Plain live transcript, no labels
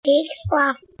Big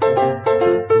fluff.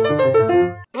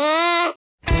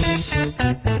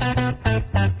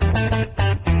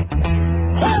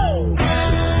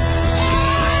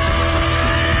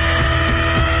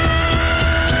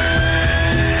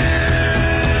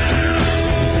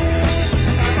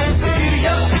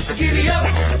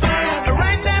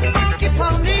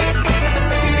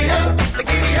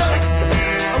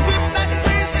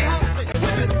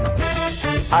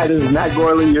 Hi, this is Matt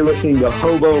Gorley. You're listening to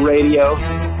Hobo Radio,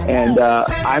 and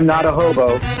I'm not a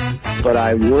hobo, but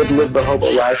I would live the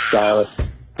hobo lifestyle.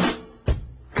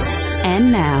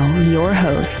 And now, your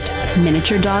host,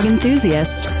 miniature dog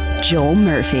enthusiast, Joel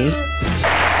Murphy.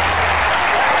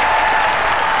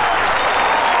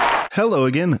 Hello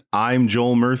again, I'm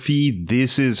Joel Murphy.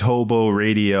 This is Hobo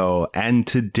Radio, and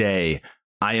today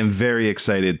I am very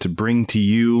excited to bring to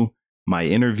you my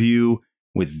interview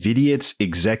with Vidiots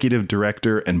Executive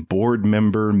Director and Board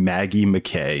Member Maggie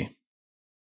Mackay.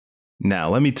 Now,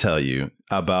 let me tell you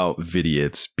about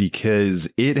Vidiots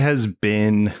because it has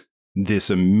been this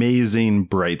amazing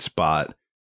bright spot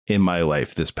in my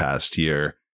life this past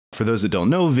year. For those that don't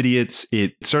know, Vidiots,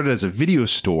 it started as a video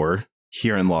store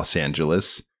here in Los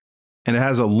Angeles, and it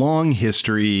has a long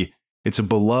history. It's a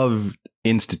beloved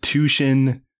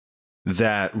institution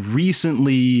that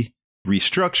recently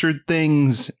restructured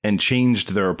things and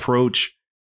changed their approach,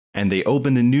 and they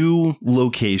opened a new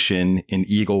location in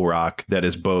Eagle Rock that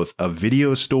is both a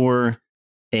video store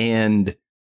and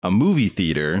a movie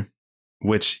theater,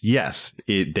 which, yes,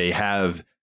 they have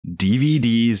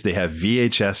DVDs, they have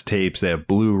VHS tapes, they have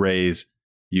Blu-rays.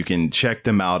 You can check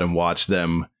them out and watch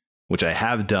them, which I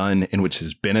have done, and which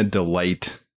has been a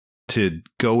delight to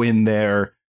go in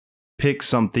there, pick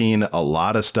something. A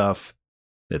lot of stuff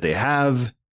that they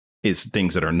have is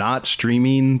things that are not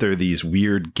streaming. There are these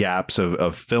weird gaps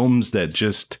of films that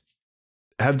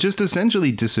have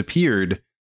essentially disappeared.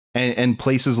 And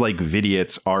places like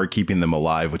Vidiots are keeping them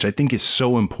alive, which I think is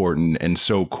so important and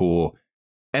so cool.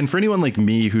 And for anyone like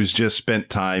me who's just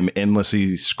spent time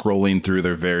endlessly scrolling through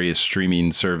their various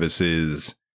streaming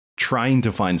services, trying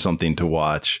to find something to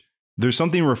watch, there's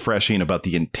something refreshing about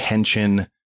the intention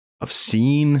of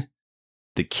seeing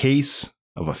the case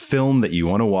of a film that you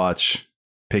want to watch,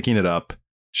 picking it up,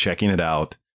 checking it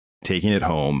out, taking it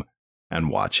home, and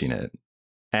watching it.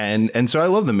 And so I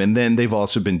love them. And then they've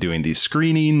also been doing these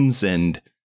screenings, and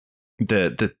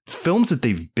the films that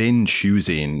they've been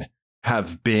choosing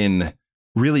have been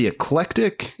really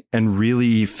eclectic and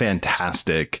really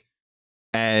fantastic.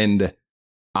 And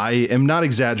I am not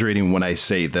exaggerating when I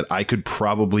say that I could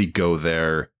probably go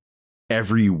there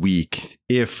every week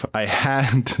if I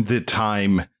had the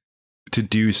time to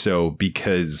do so,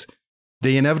 because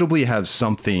they inevitably have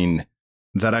something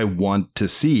that I want to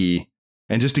see.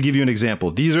 And just to give you an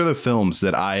example, these are the films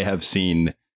that I have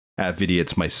seen at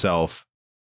Vidiots myself.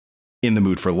 In the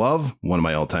Mood for Love, one of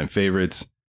my all-time favorites.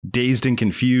 Dazed and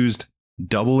Confused,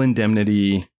 Double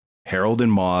Indemnity, Harold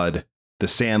and Maude, The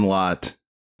Sandlot.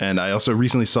 And I also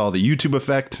recently saw The YouTube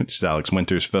Effect, which is Alex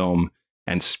Winter's film,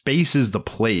 and Space is the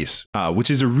Place, which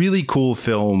is a really cool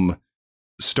film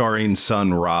starring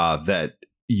Sun Ra that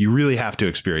you really have to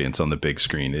experience on the big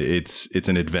screen. It's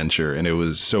an adventure, and it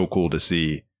was so cool to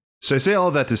see. So I say all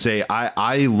of that to say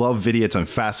I love Vidiots. I'm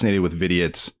fascinated with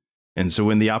Vidiots. And so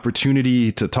when the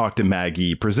opportunity to talk to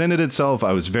Maggie presented itself,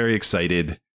 I was very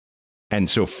excited. And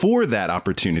so for that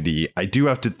opportunity, I do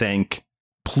have to thank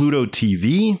Pluto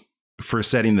TV for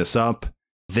setting this up.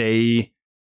 They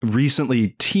recently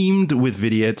teamed with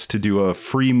Vidiots to do a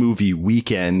free movie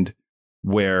weekend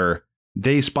where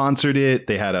they sponsored it.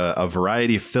 They had a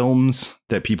variety of films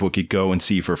that people could go and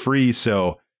see for free.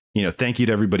 So, thank you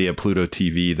to everybody at Pluto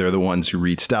TV. They're the ones who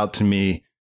reached out to me,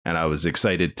 and I was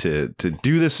excited to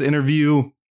do this interview.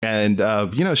 And,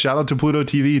 shout out to Pluto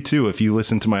TV, too. If you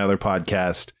listen to my other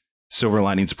podcast, Silver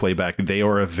Linings Playback, they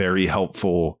are a very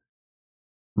helpful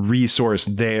resource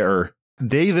there.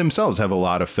 They themselves have a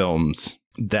lot of films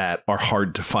that are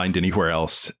hard to find anywhere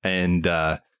else. And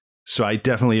so I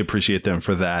definitely appreciate them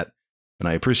for that. And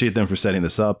I appreciate them for setting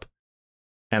this up.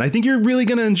 And I think you're really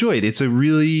going to enjoy it. It's a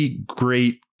really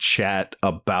great chat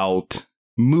about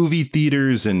movie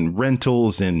theaters and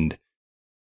rentals and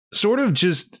sort of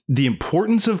just the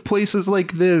importance of places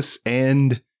like this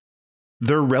and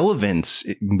their relevance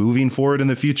moving forward in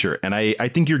the future. And I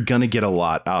think you're going to get a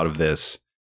lot out of this.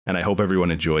 And I hope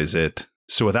everyone enjoys it.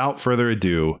 So without further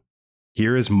ado,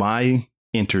 here is my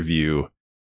interview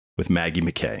with Maggie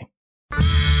Mackay.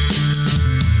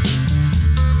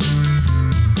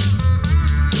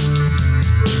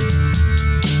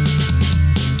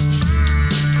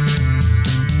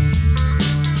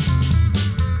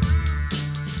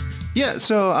 Yeah.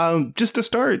 So just to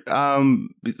start, can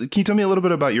you tell me a little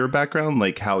bit about your background,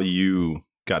 like how you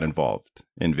got involved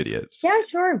in Vidiots? Yeah,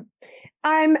 sure.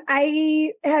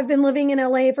 I have been living in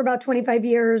LA for about 25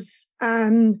 years.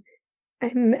 I'm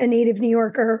a native New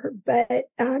Yorker, but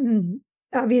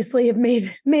obviously have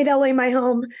made LA my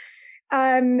home.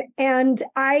 And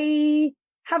I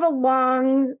have a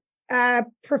long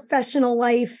professional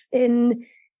life in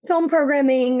film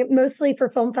programming, mostly for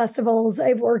film festivals.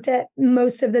 I've worked at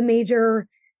most of the major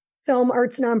film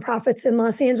arts nonprofits in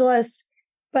Los Angeles,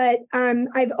 but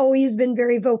I've always been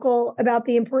very vocal about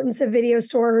the importance of video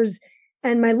stores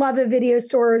and my love of video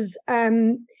stores.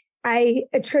 I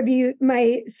attribute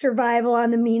my survival on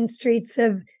the mean streets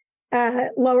of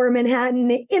Lower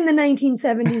Manhattan in the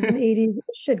 1970s and 80s,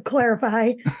 should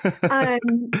clarify,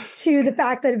 to the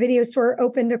fact that a video store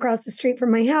opened across the street from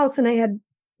my house and I had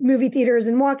movie theaters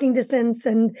in walking distance.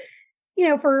 And, you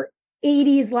know, for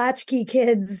 80s latchkey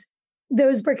kids,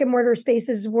 those brick and mortar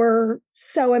spaces were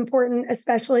so important,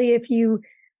 especially if you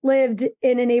lived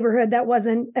in a neighborhood that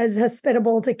wasn't as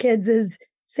hospitable to kids as,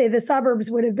 say, the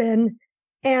suburbs would have been.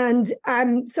 And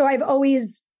so I've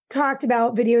always talked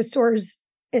about video stores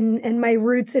and my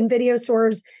roots in video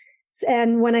stores.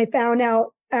 And when I found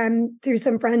out through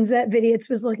some friends that Vidiots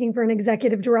was looking for an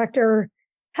executive director,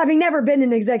 having never been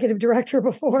an executive director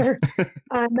before,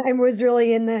 I was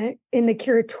really in the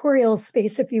curatorial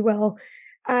space, if you will.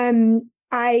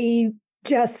 I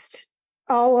just,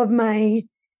 all of my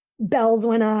bells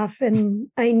went off and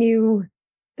I knew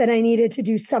that I needed to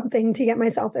do something to get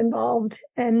myself involved.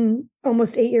 And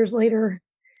almost 8 years later,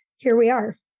 here we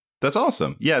are. That's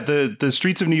awesome. Yeah, the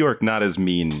streets of New York, not as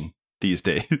mean these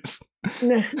days.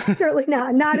 No, certainly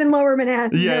not. Not in Lower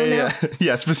Manhattan.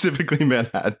 Yeah, specifically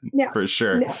Manhattan, for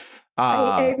sure. No.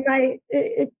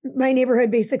 My neighborhood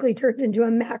basically turned into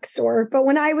a Mac store. But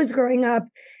when I was growing up,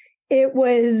 it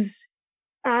was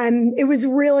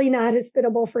really not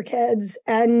hospitable for kids.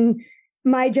 And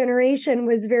my generation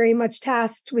was very much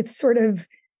tasked with sort of,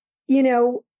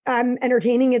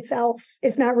 entertaining itself,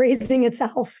 if not raising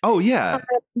itself. Oh, yeah.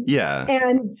 Yeah.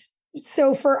 And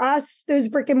so for us, those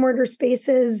brick and mortar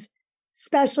spaces,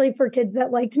 especially for kids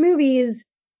that liked movies,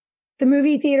 the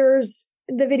movie theaters,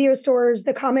 the video stores,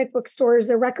 the comic book stores,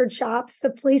 the record shops,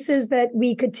 the places that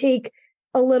we could take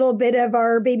a little bit of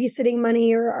our babysitting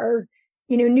money or our,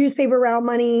 newspaper route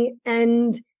money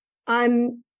and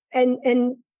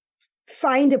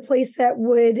find a place that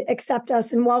would accept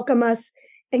us and welcome us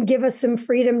and give us some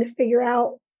freedom to figure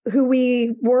out who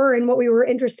we were and what we were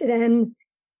interested in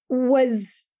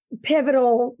was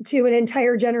pivotal to an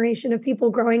entire generation of people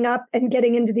growing up and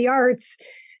getting into the arts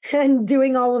and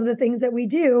doing all of the things that we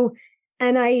do.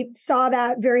 And I saw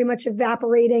that very much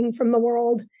evaporating from the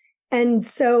world. And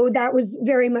so that was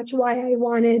very much why I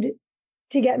wanted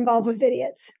to get involved with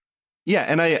Vidiots. Yeah,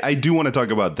 and I do want to talk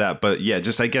about that, but yeah,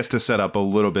 just I guess to set up a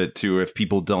little bit too, if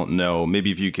people don't know,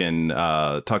 maybe if you can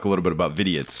talk a little bit about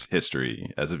Vidiots'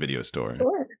 history as a video store.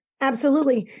 Sure,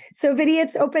 absolutely. So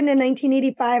Vidiots opened in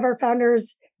 1985. Our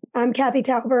founders, Kathy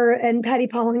Tauber and Patty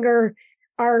Pollinger,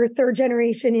 are third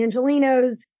generation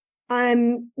Angelinos.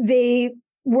 They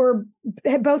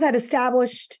both had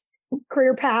established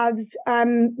career paths.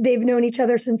 They've known each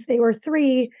other since they were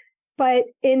 3, but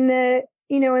in the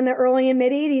early and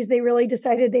mid 80s, they really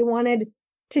decided they wanted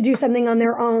to do something on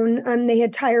their own. They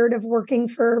had tired of working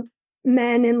for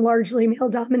men in largely male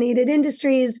dominated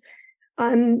industries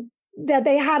that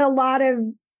they had a lot of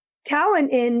talent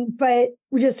in, but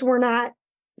just were not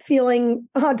feeling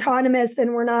autonomous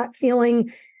and were not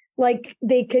feeling like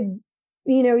they could,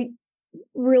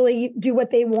 really do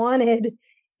what they wanted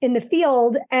in the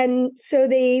field. And so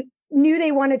they knew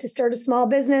they wanted to start a small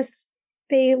business.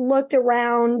 They looked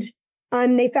around.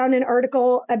 They found an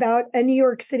article about an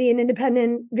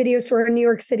independent video store in New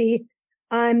York City.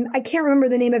 I can't remember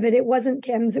the name of it. It wasn't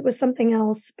Kim's. It was something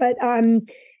else. But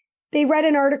they read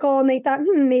an article and they thought,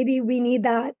 maybe we need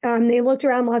that. They looked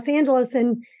around Los Angeles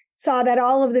and saw that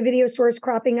all of the video stores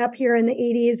cropping up here in the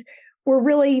 80s were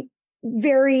really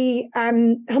very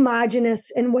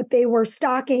homogenous in what they were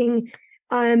stocking.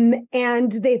 And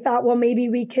they thought, well, maybe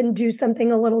we can do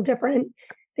something a little different.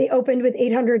 They opened with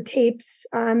 800 tapes.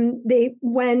 They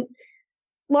went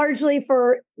largely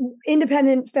for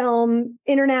independent film,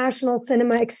 international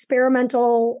cinema,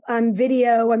 experimental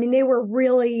video. I mean, they were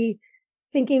really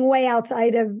thinking way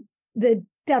outside of the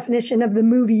definition of the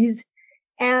movies.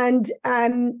 And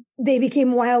they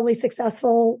became wildly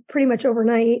successful pretty much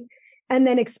overnight and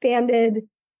then expanded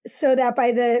so that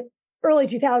by the early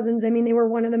 2000s, they were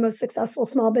one of the most successful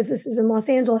small businesses in Los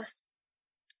Angeles.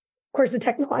 Of course, the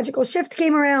technological shift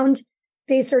came around.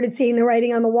 they started seeing the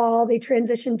writing on the wall. They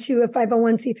transitioned to a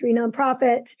 501c3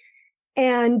 nonprofit.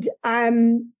 And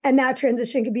that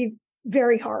transition could be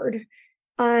very hard.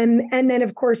 And then,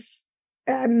 of course,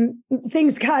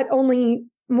 things got only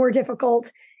more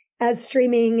difficult as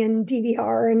streaming and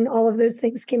DVR and all of those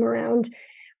things came around.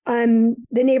 The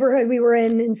neighborhood we were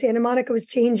in Santa Monica was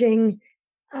changing.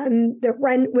 The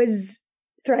rent was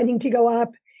threatening to go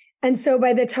up. And so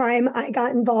by the time I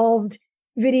got involved,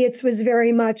 Vidiots was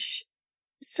very much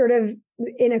sort of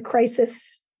in a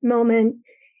crisis moment.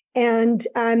 And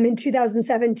in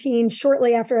 2017,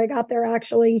 shortly after I got there,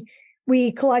 actually,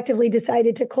 we collectively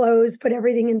decided to close, put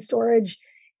everything in storage.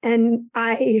 And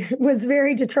I was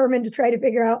very determined to try to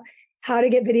figure out how to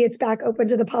get Vidiots back open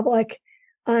to the public,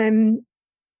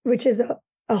 which is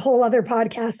a whole other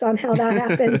podcast on how that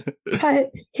happened.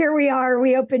 But here we are.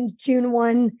 We opened June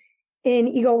 1 in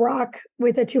Eagle Rock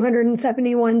with a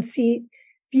 271-seat,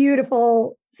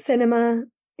 beautiful cinema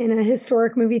in a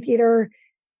historic movie theater.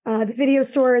 The video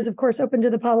store is, of course, open to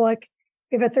the public.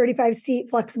 We have a 35-seat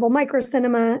flexible micro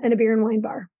cinema and a beer and wine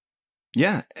bar.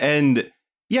 Yeah. And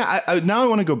yeah, now I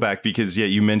want to go back because,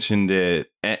 you mentioned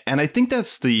it. And I think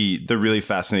that's the really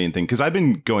fascinating thing, because I've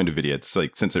been going to Vidiots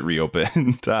like since it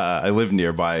reopened. I live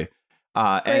nearby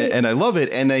and I love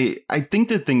it. And I think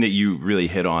the thing that you really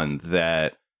hit on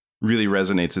that really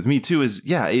resonates with me, too, is,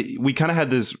 we kind of had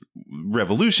this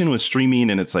revolution with streaming,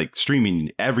 and it's like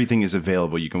streaming, everything is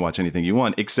available. You can watch anything you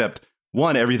want, except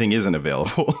one, everything isn't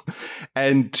available.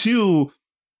 And two,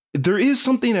 there is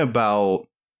something about,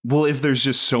 well, if there's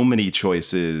just so many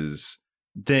choices,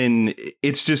 then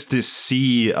it's just this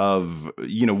sea of,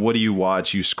 what do you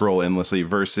watch? You scroll endlessly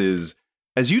versus,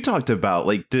 as you talked about,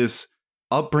 like this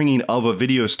upbringing of a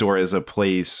video store as a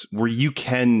place where you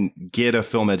can get a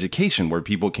film education, where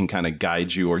people can kind of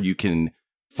guide you, or you can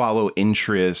follow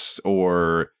interests,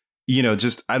 or,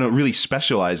 just, I don't really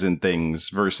specialize in things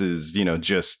versus,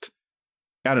 just,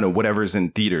 I don't know, whatever's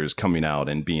in theaters coming out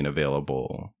and being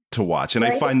available to watch. And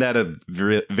I find that a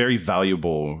very, very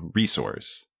valuable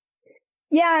resource.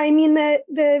 Yeah, I mean,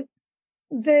 the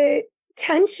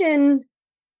tension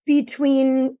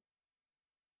between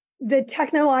the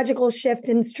technological shift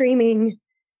in streaming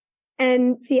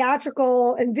and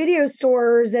theatrical and video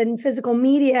stores and physical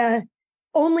media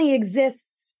only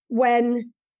exists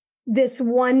when this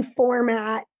one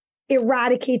format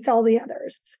eradicates all the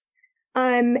others.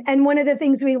 And one of the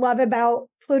things we love about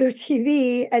Pluto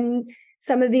TV and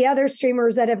some of the other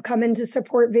streamers that have come in to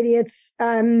support Vidiots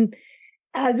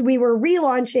as we were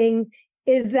relaunching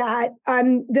is that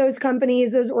those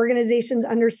companies, those organizations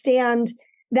understand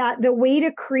that the way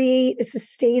to create a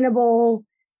sustainable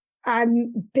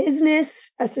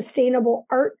business, a sustainable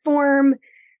art form,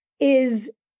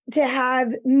 is to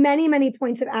have many, many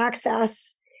points of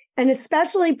access, and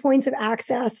especially points of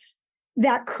access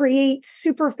that create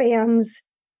super fans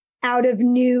out of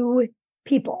new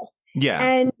people. Yeah.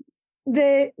 And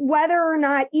whether or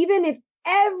not, even if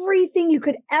everything you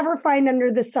could ever find under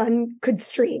the sun could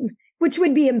stream, which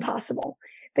would be impossible,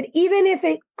 but even if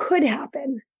it could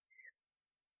happen,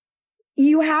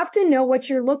 you have to know what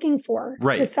you're looking for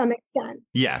to some extent.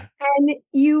 Yeah. And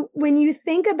when you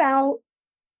think about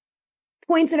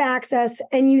points of access,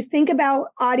 and you think about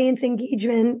audience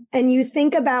engagement, and you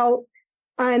think about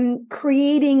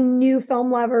creating new film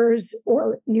lovers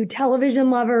or new television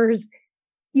lovers,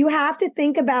 you have to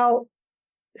think about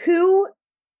who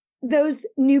those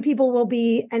new people will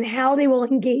be and how they will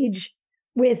engage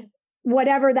with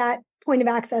whatever that point of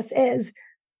access is.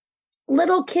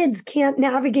 Little kids can't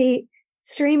navigate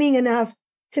streaming enough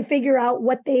to figure out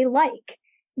what they like.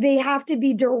 They have to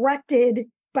be directed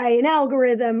by an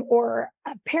algorithm or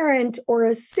a parent or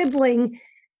a sibling.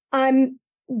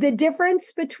 The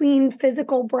difference between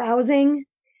physical browsing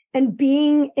and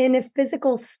being in a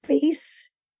physical space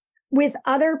with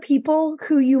other people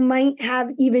who you might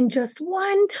have even just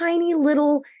one tiny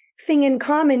little thing in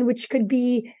common, which could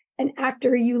be an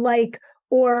actor you like,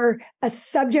 or a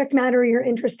subject matter you're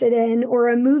interested in, or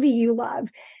a movie you love.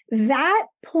 That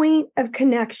point of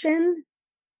connection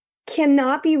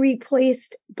cannot be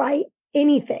replaced by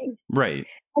anything. Right.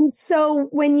 And so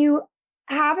when you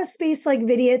have a space like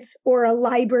Vidiots or a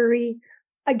library,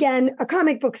 again, a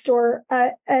comic book store,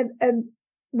 a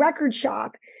record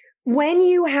shop, when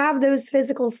you have those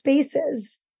physical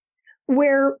spaces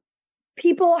where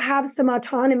people have some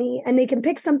autonomy and they can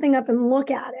pick something up and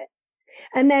look at it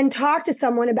and then talk to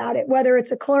someone about it, whether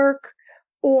it's a clerk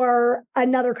or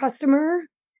another customer,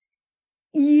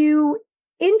 you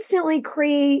instantly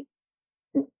create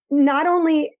not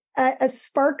only a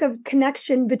spark of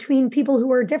connection between people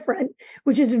who are different,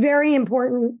 which is very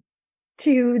important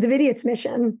to the Vidiots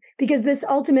mission, because this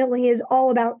ultimately is all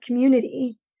about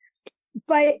community.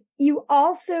 But you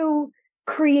also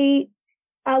create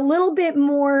a little bit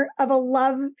more of a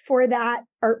love for that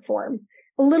art form,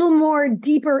 a little more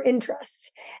deeper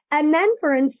interest. And then,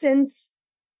 for instance,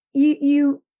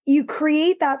 you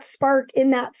create that spark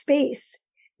in that space.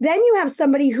 Then you have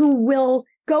somebody who will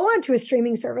go onto a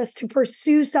streaming service to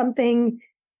pursue something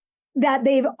that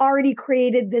they've already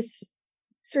created this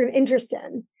sort of interest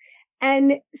in.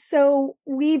 And so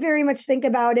we very much think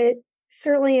about it,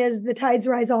 certainly as the tides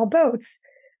rise all boats,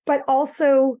 but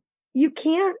also you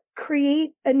can't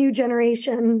create a new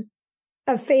generation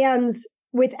of fans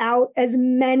without as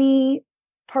many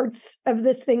parts of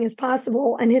this thing as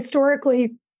possible. And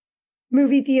historically,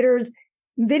 movie theaters,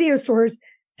 video stores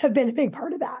have been a big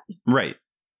part of that. Right.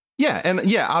 Yeah. And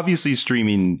yeah, obviously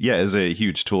streaming, is a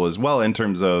huge tool as well in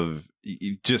terms of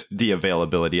just the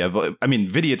availability of, I mean,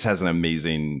 Vidiots has an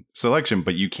amazing selection,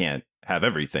 but you can't have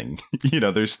everything.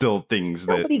 There's still things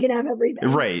that nobody can have everything.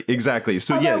 Right. Exactly.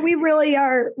 So although we really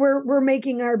are, we're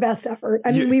making our best effort.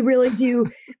 I mean, we really do.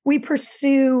 We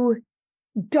pursue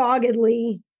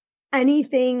doggedly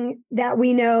anything that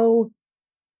we know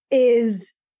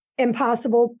is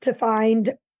impossible to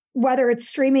find, whether it's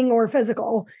streaming or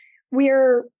physical.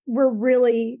 We're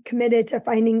really committed to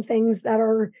finding things that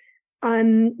are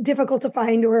difficult to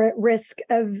find or at risk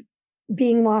of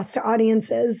being lost to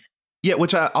audiences. Yeah,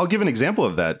 which I'll give an example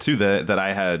of that too, that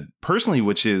I had personally,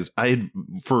 which is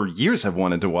for years have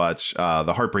wanted to watch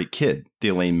The Heartbreak Kid, the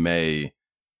Elaine May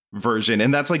version.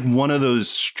 And that's like one of those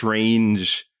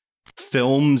strange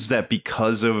films that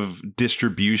because of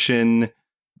distribution,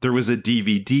 there was a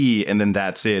DVD and then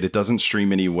that's it. It doesn't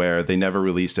stream anywhere. They never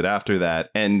released it after that.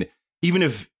 And even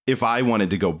if I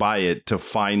wanted to go buy it, to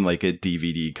find like a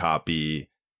DVD copy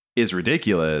is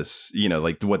ridiculous,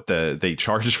 like what they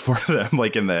charged for them,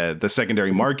 like in the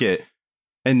secondary market.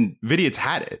 And Vidiots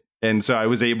had it. And so I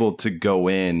was able to go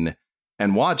in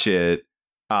and watch it.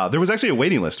 There was actually a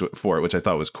waiting list for it, which I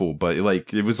thought was cool. But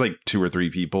like it was like 2 or 3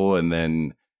 people. And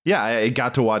then, I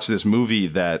got to watch this movie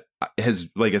that has,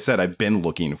 like I said, I've been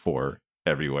looking for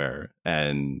everywhere.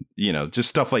 And, just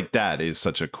stuff like that is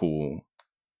such a cool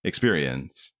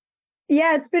experience.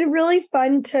 Yeah, it's been really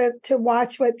fun to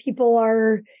watch what people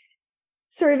are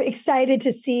sort of excited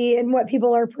to see and what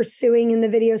people are pursuing in the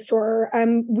video store.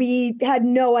 We had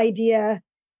no idea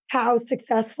how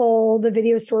successful the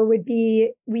video store would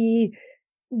be.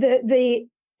 The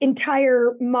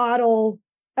entire model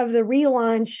of the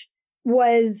relaunch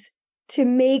was to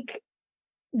make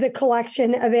the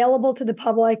collection available to the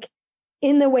public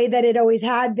in the way that it always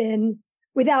had been,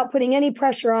 without putting any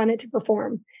pressure on it to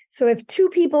perform. So if 2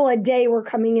 people a day were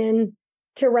coming in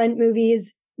to rent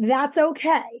movies, that's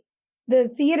okay. The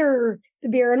theater, the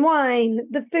beer and wine,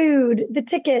 the food, the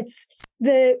tickets,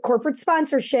 the corporate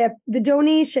sponsorship, the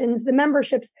donations, the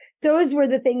memberships, those were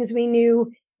the things we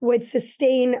knew would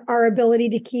sustain our ability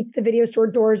to keep the video store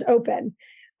doors open.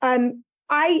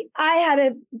 I had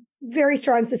a very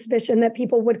strong suspicion that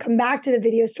people would come back to the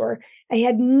video store. I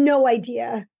had no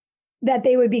idea that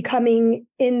they would be coming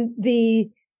in the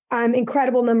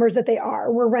incredible numbers that they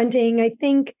are. We're renting, I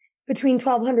think, between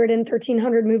 1,200 and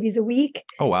 1,300 movies a week.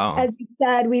 Oh, wow. As you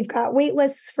said, we've got wait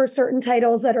lists for certain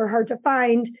titles that are hard to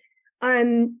find.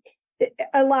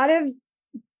 A lot of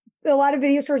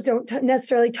video stores don't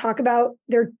necessarily talk about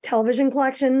their television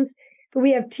collections, but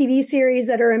we have TV series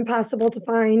that are impossible to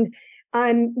find.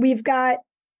 We've got,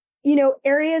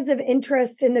 areas of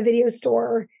interest in the video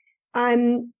store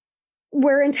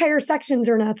where entire sections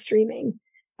are not streaming.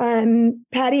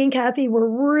 Patty and Kathy were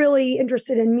really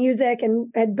interested in music and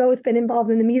had both been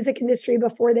involved in the music industry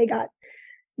before they got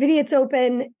Vidiots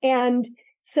open. And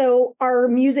so our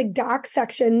music doc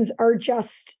sections are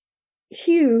just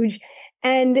huge.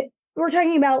 And we're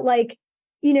talking about like,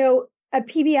 a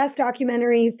PBS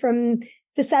documentary from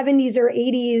the 70s or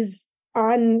 80s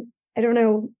on, I don't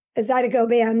know, a Zydeco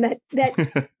band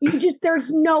that you just, there's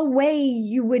no way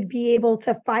you would be able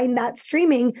to find that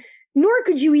streaming, nor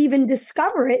could you even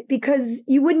discover it because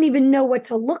you wouldn't even know what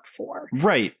to look for.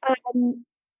 Right.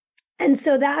 And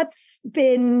so that's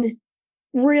been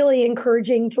really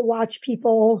encouraging to watch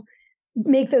people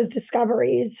make those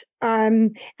discoveries.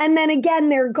 And then again,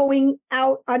 they're going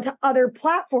out onto other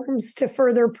platforms to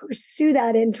further pursue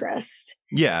that interest.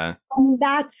 Yeah.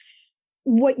 That's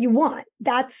what you want.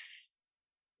 That's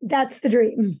the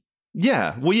dream.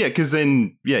 Yeah. Well, yeah, because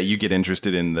then, you get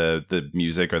interested in the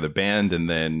music or the band and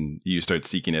then you start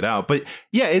seeking it out. But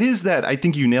yeah, it is that, I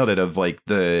think you nailed it, of like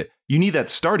you need that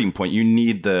starting point. You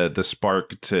need the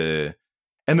spark to,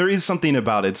 and there is something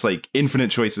about it's like infinite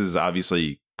choices is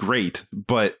obviously great,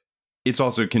 but it's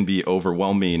also can be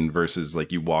overwhelming versus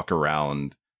like you walk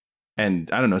around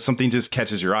and I don't know, something just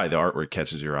catches your eye. The artwork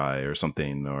catches your eye or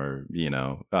something, or, and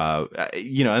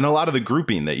a lot of the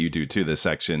grouping that you do too, the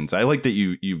sections. I like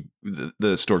that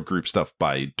the store group stuff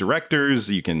by directors.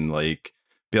 You can like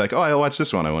be like, oh, I'll watch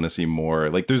this one. I want to see more.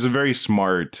 Like there's a very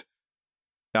smart,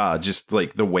 just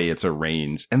like the way it's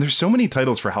arranged. And there's so many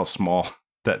titles for how small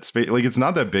that space, like it's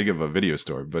not that big of a video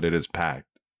store, but it is packed.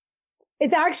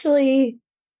 It's actually,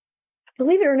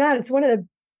 believe it or not, it's one of the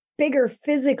bigger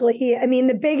physically. I mean,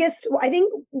 I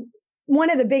think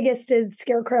one of the biggest is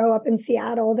Scarecrow up in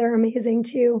Seattle. They're amazing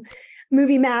too.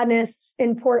 Movie Madness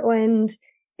in Portland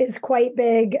is quite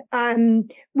big.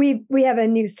 We have a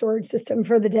new storage system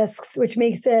for the discs, which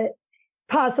makes it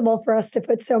possible for us to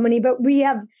put so many, but we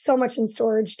have so much in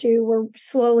storage too. We're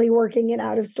slowly working it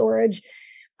out of storage.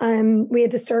 We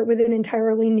had to start with an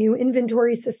entirely new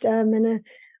inventory system and a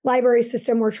library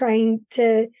system. We're trying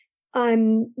to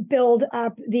build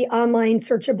up the online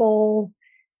searchable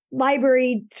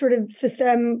library sort of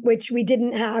system, which we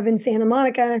didn't have in Santa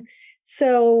Monica.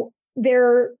 So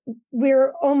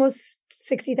we're almost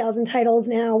 60,000 titles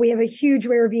now. We have a huge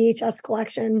rare VHS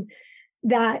collection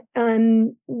that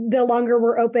the longer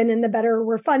we're open and the better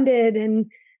we're funded and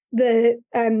the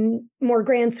more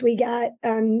grants we get,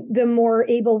 the more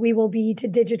able we will be to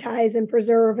digitize and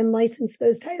preserve and license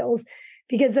those titles,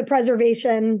 because the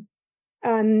preservation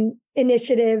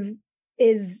initiative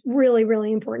is really,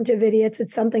 really important to Vidiots.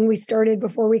 It's something we started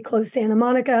before we closed Santa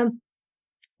Monica,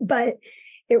 but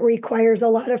it requires a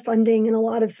lot of funding and a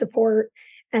lot of support.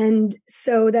 And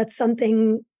so that's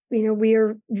something, we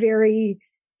are very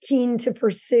keen to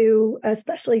pursue,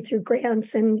 especially through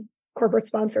grants and corporate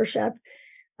sponsorship.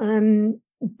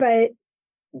 But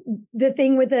the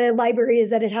thing with the library is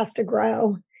that it has to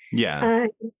grow. Yeah.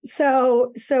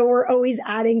 So we're always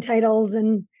adding titles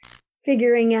and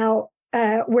figuring out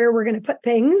where we're going to put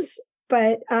things.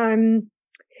 But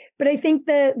I think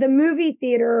the movie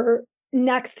theater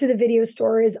next to the video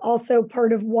store is also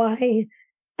part of why,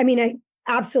 I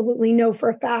absolutely know for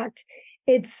a fact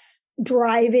it's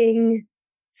driving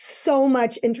so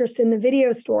much interest in the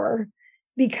video store,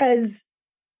 because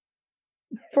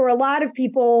for a lot of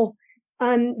people,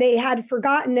 they had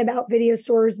forgotten about video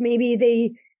stores.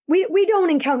 Maybe we don't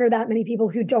encounter that many people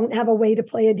who don't have a way to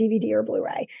play a DVD or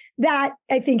Blu-ray. That,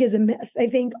 I think, is a myth. I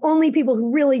think only people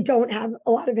who really don't have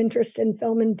a lot of interest in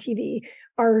film and TV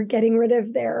are getting rid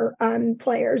of their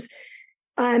players.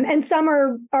 And some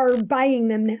are buying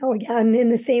them now again, in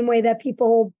the same way that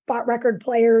people bought record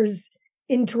players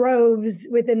in droves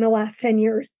within the last 10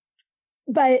 years.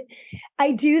 But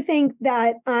I do think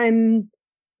that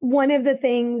one of the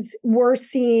things we're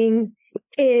seeing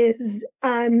is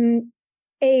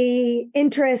a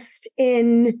interest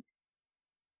in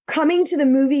coming to the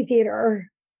movie theater,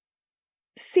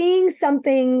 seeing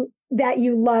something that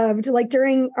you loved. Like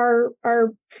during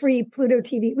our free Pluto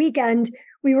TV weekend,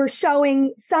 we were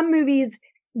showing some movies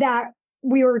that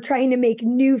we were trying to make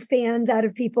new fans out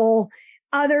of people,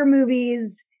 other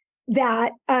movies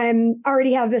that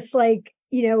already have this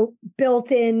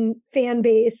built-in fan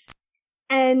base.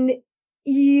 And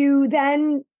you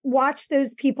then watch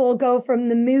those people go from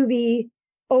the movie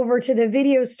over to the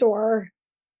video store.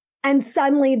 And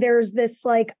suddenly there's this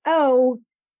I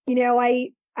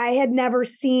had never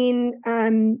seen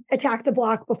Attack the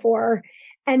Block before.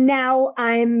 And now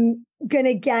I'm going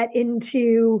to get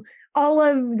into all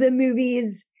of the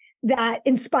movies that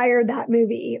inspired that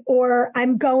movie, or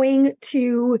I'm going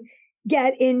to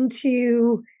get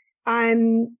into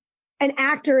an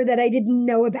actor that I didn't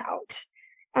know about.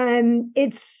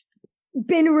 It's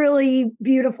been really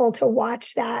beautiful to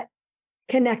watch that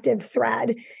connective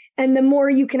thread. And the more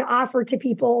you can offer to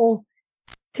people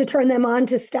to turn them on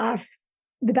to stuff,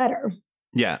 the better.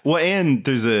 Yeah. Well, and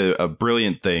there's a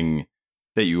brilliant thing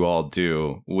that you all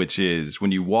do, which is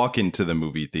when you walk into the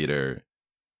movie theater,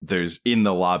 there's in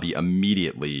the lobby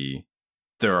immediately,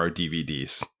 there are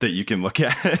DVDs that you can look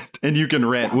at and you can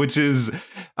rent, which is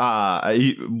my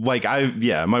wife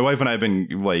and I have been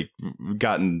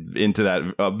gotten into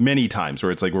that many times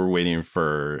where it's like we're waiting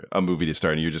for a movie to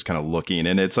start and you're just kind of looking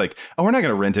and it's like, oh, we're not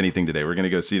going to rent anything today. We're going to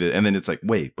go see that. And then it's like,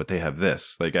 wait, but they have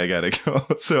this. I got to go.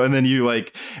 So and then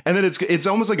and then it's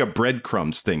almost like a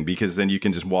breadcrumbs thing, because then you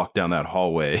can just walk down that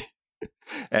hallway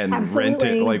and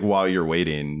Absolutely. rent it while you're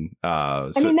waiting.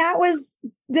 That was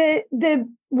the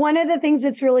one of the things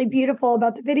that's really beautiful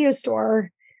about the video store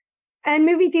and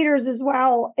movie theaters as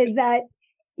well is that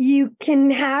you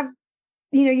can have,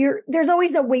 there's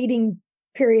always a waiting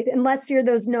period, unless you're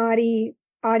those naughty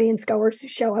audience goers who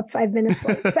show up 5 minutes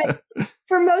late. But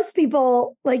for most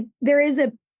people, there is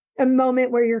a a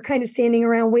moment where you're kind of standing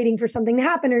around waiting for something to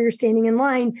happen, or you're standing in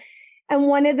line. And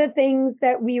one of the things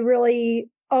that we really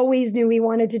always knew we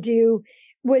wanted to do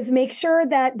was make sure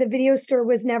that the video store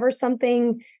was never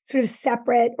something sort of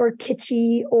separate or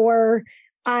kitschy or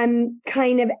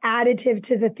kind of additive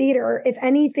to the theater. If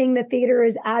anything, the theater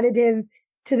is additive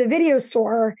to the video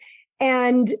store.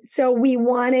 And so we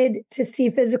wanted to see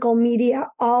physical media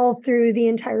all through the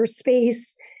entire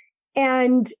space.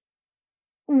 And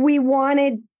we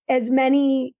wanted as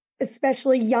many,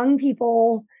 especially young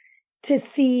people, to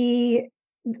see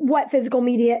what physical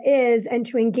media is and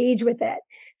to engage with it.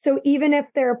 So even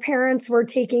if their parents were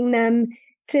taking them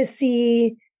to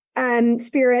see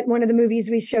Spirit, one of the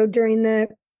movies we showed during the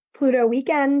Pluto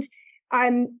weekend,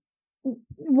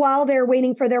 while they're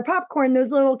waiting for their popcorn,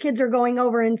 those little kids are going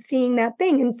over and seeing that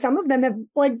thing. And some of them have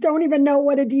don't even know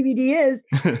what a DVD is.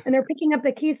 And they're picking up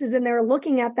the cases and they're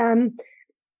looking at them.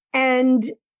 And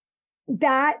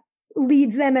that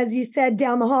leads them, as you said,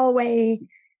 down the hallway,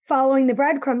 following the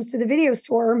breadcrumbs to the video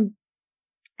store.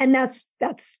 And that's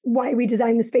why we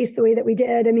designed the space the way that we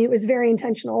did. I mean, it was very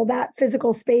intentional. That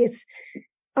physical space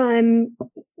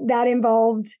that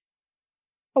involved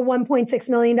a $1.6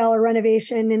 million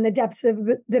renovation in the depths of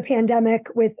the pandemic,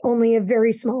 with only a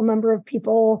very small number of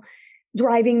people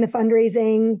driving the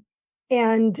fundraising.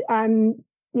 And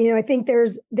I think there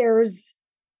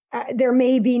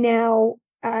may be now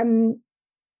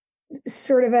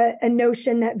sort of a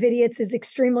notion that Vidiots is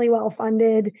extremely well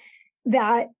funded,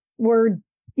 that we're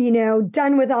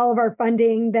done with all of our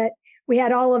funding, that we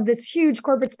had all of this huge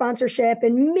corporate sponsorship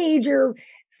and major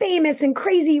famous and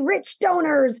crazy rich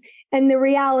donors. And the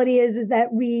reality is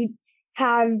that we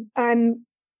have,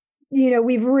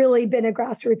 we've really been a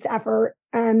grassroots effort.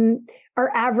 Our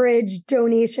average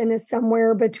donation is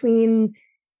somewhere between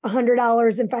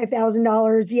 $100 and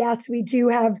 $5,000. Yes, we do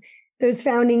have those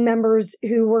founding members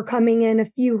who were coming in, a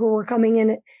few who were coming in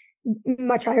at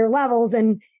much higher levels,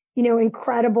 and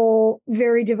incredible,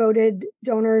 very devoted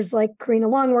donors like Karina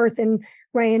Longworth and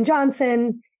Ryan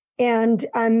Johnson, and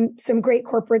some great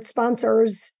corporate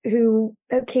sponsors who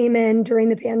came in during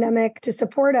the pandemic to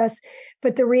support us.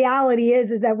 But the reality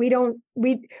is that we didn't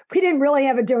really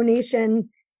have a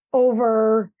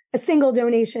single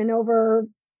donation over,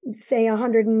 say,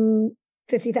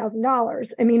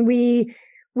 $150,000. I mean,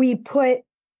 we put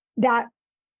that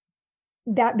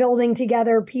building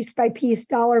together piece by piece,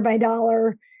 dollar by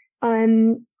dollar,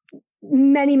 on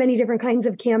many, many different kinds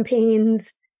of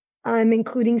campaigns,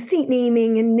 including seat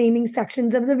naming and naming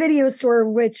sections of the video store,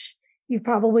 which you've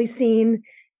probably seen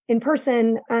in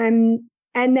person. And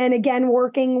then again,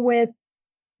 working with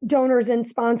donors and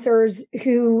sponsors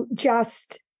who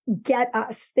just get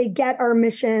us. They get our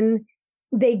mission.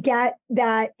 They get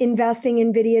that investing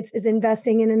in Vidiots is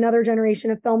investing in another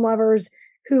generation of film lovers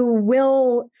who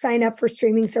will sign up for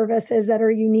streaming services that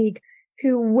are unique,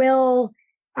 who will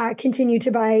continue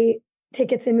to buy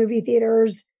tickets in movie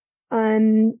theaters,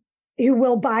 who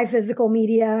will buy physical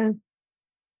media.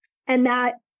 And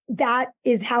that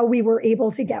is how we were able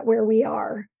to get where we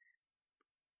are.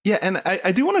 Yeah, and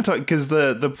I do want to talk, because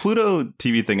the Pluto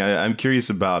TV thing, I'm curious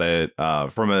about it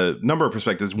from a number of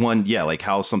perspectives. One, yeah, like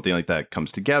how something like that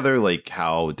comes together, like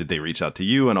how did they reach out to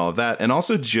you and all of that? And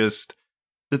also just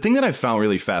the thing that I found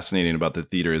really fascinating about the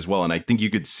theater as well, and I think you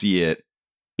could see it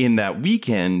in that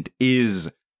weekend, is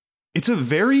it's a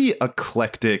very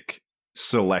eclectic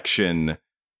selection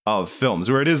of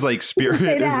films, where it is like Spirit.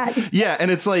 Yeah.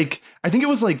 And it's like, I think it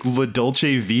was like La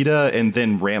Dolce Vita and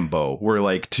then Rambo were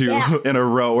like two in a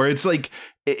row, where it's like,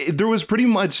 there was pretty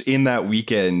much in that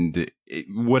weekend,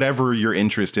 whatever your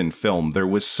interest in film, there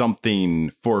was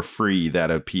something for free that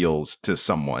appeals to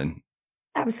someone.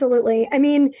 Absolutely. I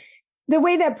mean, the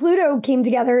way that Pluto came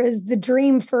together is the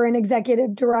dream for an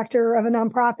executive director of a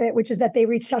nonprofit, which is that they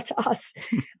reached out to us.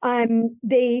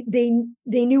 They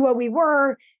knew what we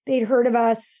were. They'd heard of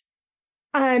us.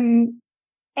 And,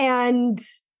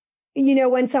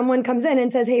 when someone comes in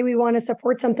and says, hey, we want to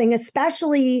support something,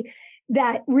 especially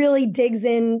that really digs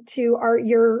into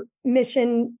your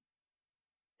mission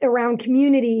around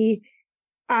community,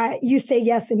 you say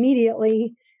yes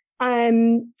immediately.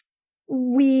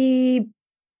 We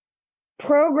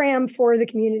program for the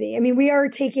community. I mean, we are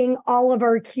taking all of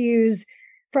our cues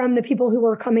from the people who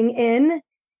are coming in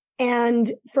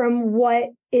and from what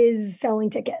is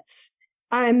selling tickets.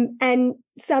 And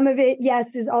some of it,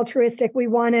 yes, is altruistic. We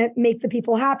want to make the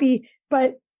people happy,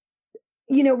 but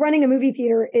running a movie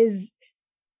theater is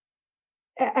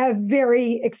a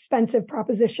very expensive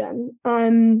proposition.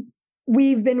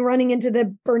 We've been running into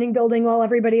the burning building while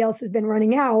everybody else has been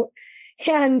running out.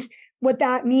 And what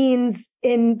that means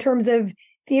in terms of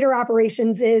theater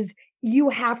operations is you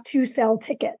have to sell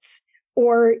tickets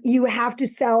or you have to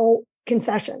sell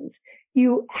concessions.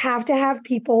 You have to have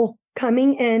people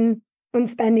coming in and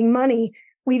spending money.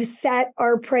 We've set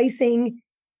our pricing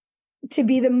to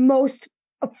be the most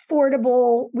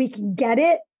affordable we can get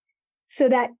it so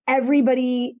that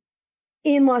everybody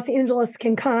in Los Angeles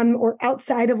can come or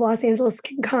outside of Los Angeles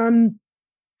can come.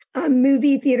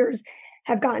 Movie theaters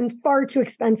have gotten far too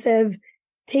expensive.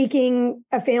 Taking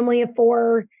a family of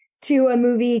 4 to a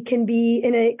movie can be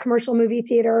in a commercial movie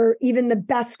theater. Even the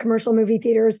best commercial movie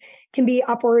theaters can be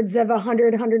upwards of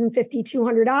 $100, $150,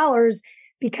 $200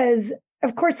 because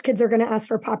of course kids are going to ask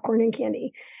for popcorn and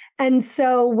candy. And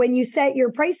so when you set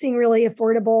your pricing really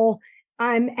affordable,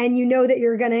 and you know that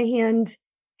you're going to hand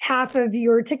half of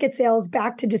your ticket sales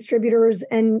back to distributors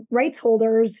and rights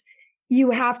holders,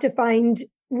 you have to find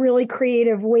really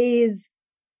creative ways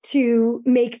to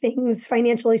make things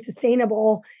financially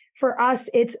sustainable. For us,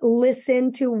 it's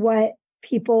listen to what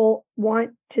people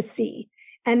want to see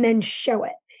and then show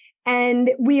it. And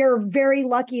we are very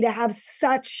lucky to have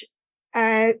such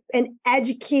an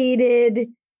educated,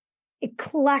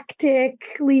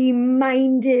 eclectically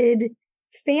minded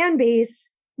fan base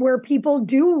where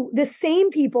the same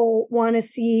people want to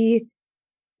see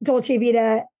Dolce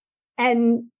Vita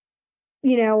and,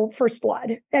 First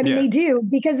Blood. I mean, they do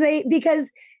because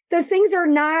those things are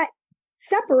not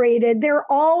separated. They're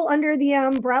all under the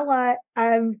umbrella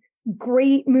of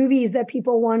great movies that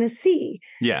people want to see.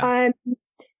 Yeah.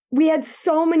 We had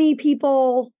so many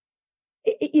people,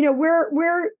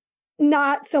 we're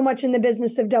not so much in the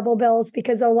business of double bills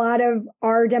because a lot of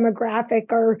our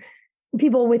demographic are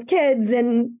people with kids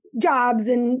and jobs,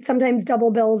 and sometimes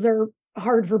double bills are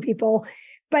hard for people.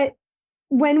 But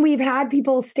when we've had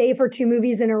people stay for 2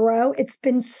 movies in a row, it's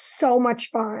been so much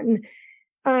fun.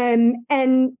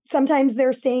 And sometimes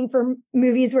they're staying for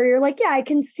movies where you're like, yeah, I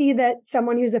can see that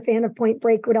someone who's a fan of Point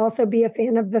Break would also be a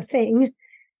fan of The Thing.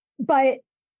 But,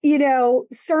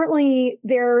 certainly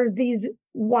there are these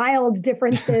wild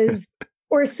differences,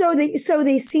 or so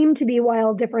they seem to be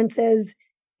wild differences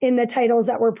in the titles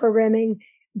that we're programming.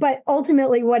 But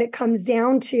ultimately what it comes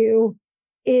down to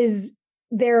is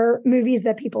they're movies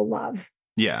that people love.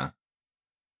 Yeah.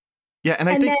 Yeah.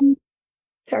 And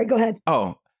sorry, go ahead.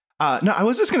 Oh, no, I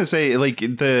was just going to say,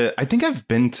 I think I've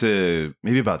been to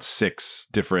maybe about 6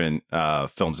 different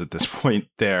films at this point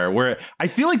there, where I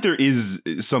feel like there is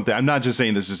something. I'm not just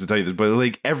saying this just to tell you this,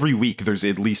 but every week there's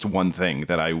at least one thing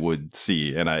that I would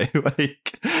see, and I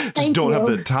just don't have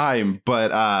the time.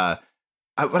 But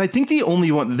I think the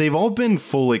only one, they've all been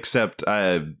full except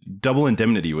Double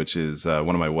Indemnity, which is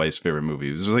one of my wife's favorite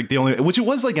movies. It was the only, which it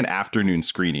was an afternoon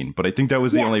screening, but I think that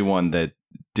was the only one that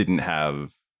didn't have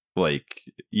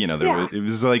it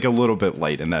was a little bit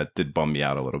light, and that did bum me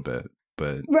out a little bit.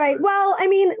 But right. Well, I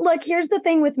mean, look, here's the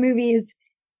thing with movies.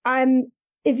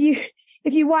 If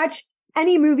you watch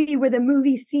any movie with a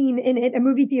movie scene in it, a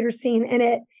movie theater scene in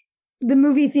it, the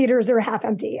movie theaters are half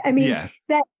empty. I mean,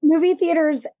 that movie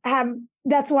theaters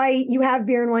that's why you have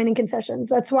beer and wine and concessions.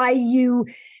 That's why you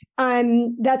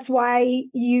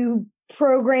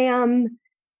program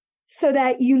so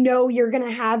that you're going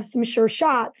to have some sure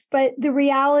shots. But the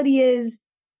reality is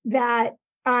that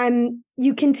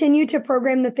you continue to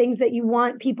program the things that you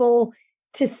want people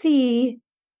to see,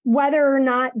 whether or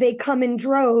not they come in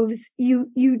droves.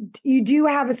 You do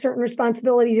have a certain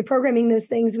responsibility to programming those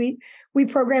things. We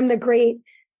programmed the great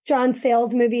John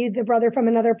Sayles movie, The Brother from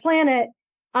Another Planet.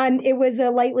 It was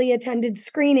a lightly attended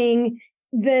screening.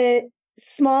 The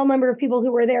small number of people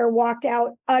who were there walked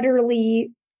out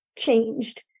utterly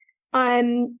changed.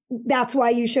 That's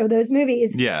why you show those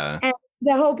movies. Yeah. And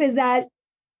the hope is that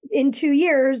in 2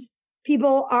 years,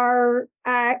 people are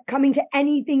coming to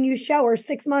anything you show, or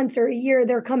 6 months or a year,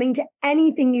 they're coming to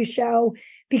anything you show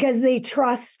because they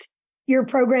trust your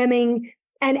programming.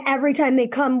 And every time they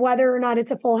come, whether or not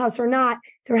it's a full house or not,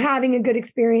 they're having a good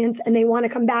experience and they want to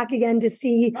come back again to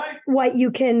see what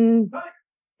you can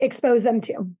expose them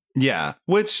to. Yeah.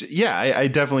 Which, I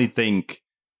definitely think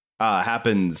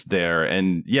happens there.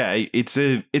 And I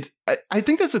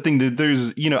think that's the thing, that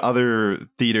there's, other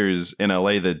theaters in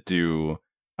LA that do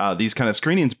these kind of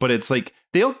screenings, but it's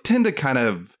they all tend to kind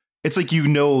of, it's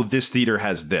this theater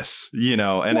has this, and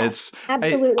yes, it's,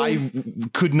 absolutely. I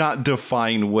could not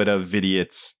define what a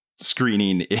Vidiots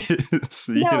screening is.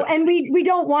 No, and we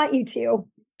don't want you to.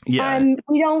 Yeah.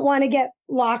 We don't want to get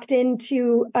locked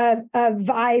into a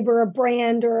vibe or a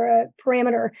brand or a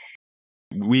parameter.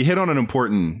 We hit on an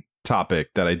important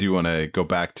topic that I do want to go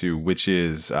back to, which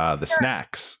is the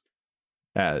snacks.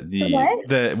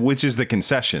 Which is the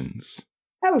concessions.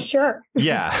 Oh, sure.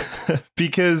 Yeah,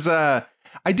 because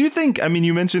I do think, I mean,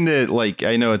 you mentioned it, like,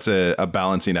 I know it's a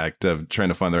balancing act of trying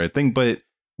to find the right thing, but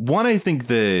one, I think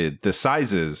the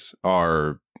sizes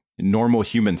are normal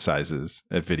human sizes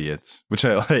at Vidiots, which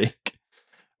I like.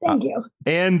 Thank you.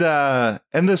 And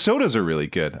the sodas are really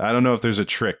good. I don't know if there's a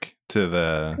trick to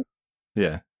the,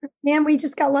 yeah. Man, we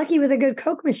just got lucky with a good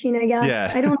Coke machine, I guess.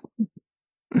 Yeah.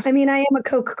 I mean, I am a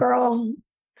Coke girl.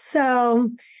 So,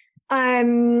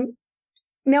 no,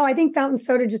 I think fountain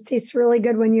soda just tastes really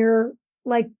good when you're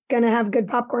like going to have good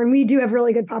popcorn. We do have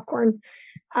really good popcorn.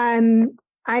 I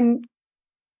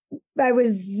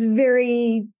was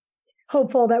very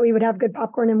hopeful that we would have good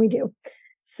popcorn, and we do.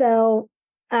 So,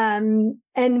 and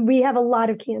we have a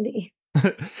lot of candy.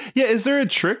 Yeah, is there a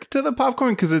trick to the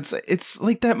popcorn? Because it's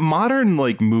like that modern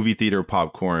like movie theater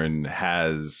popcorn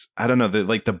has, I don't know,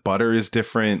 the butter is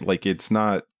different. Like it's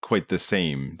not quite the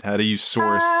same. How do you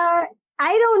source?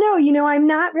 I don't know. You know, I'm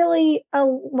not really a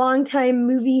longtime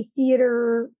movie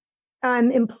theater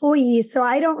employee, so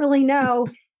I don't really know.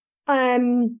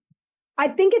 I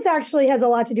think it actually has a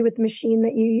lot to do with the machine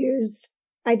that you use.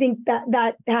 I think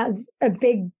that has a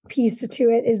big piece to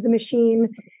it, is the machine.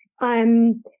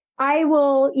 I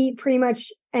will eat pretty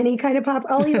much any kind of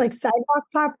I'll eat like sidewalk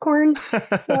popcorn.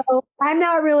 So I'm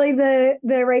not really the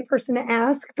right person to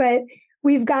ask, but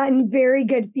we've gotten very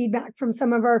good feedback from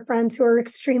some of our friends who are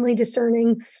extremely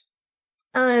discerning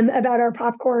about our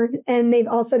popcorn. And they've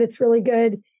all said it's really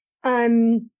good.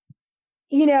 You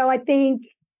know, I think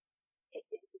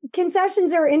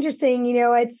concessions are interesting. You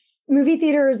know, it's movie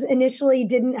theaters initially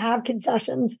didn't have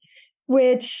concessions,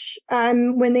 which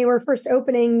when they were first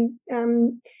opening,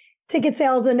 ticket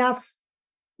sales enough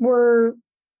were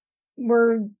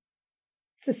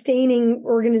sustaining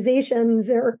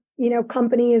organizations or, you know,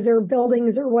 companies or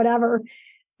buildings or whatever.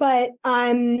 But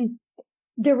the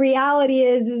reality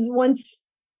is once,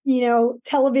 you know,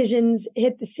 televisions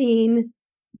hit the scene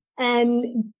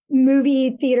and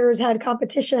movie theaters had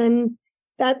competition,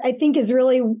 that I think is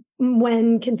really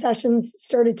when concessions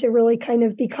started to really kind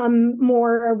of become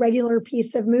more a regular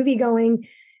piece of movie going.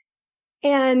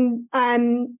 And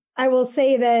I will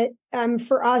say that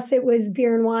for us, it was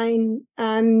beer and wine.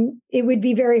 It would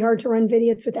be very hard to run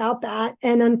Vidiots without that.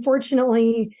 And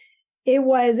unfortunately, it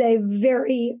was a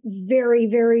very, very,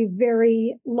 very,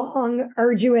 very long,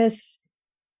 arduous,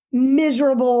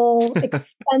 miserable,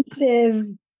 expensive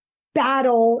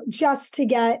battle just to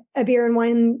get a beer and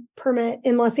wine permit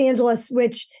in Los Angeles,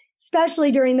 which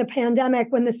especially during the pandemic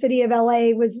when the city of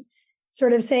LA was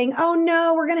sort of saying, oh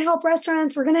no, we're going to help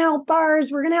restaurants, we're going to help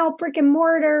bars, we're going to help brick and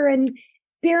mortar, and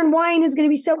beer and wine is going to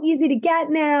be so easy to get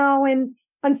now. And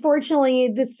unfortunately,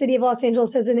 the city of Los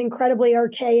Angeles has an incredibly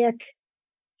archaic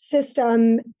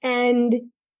system. And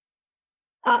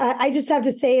I just have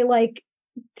to say, like,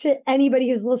 to anybody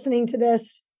who's listening to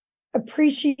this,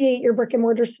 appreciate your brick and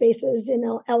mortar spaces in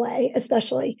LA,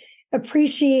 especially.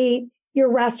 Appreciate your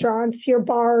restaurants, your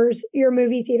bars, your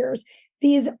movie theaters.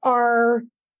 These are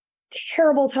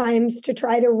terrible times to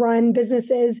try to run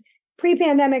businesses.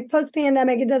 Pre-pandemic,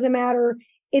 post-pandemic, it doesn't matter.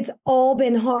 It's all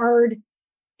been hard.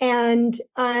 And,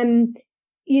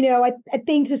 you know, I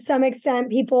think to some extent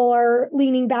people are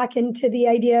leaning back into the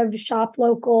idea of shop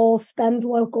local, spend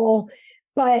local,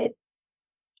 but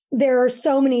there are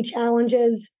so many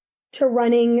challenges to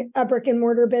running a brick and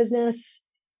mortar business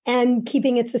and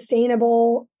keeping it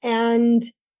sustainable. And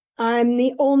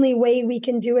the only way we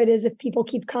can do it is if people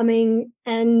keep coming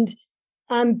and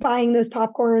buying those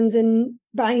popcorns and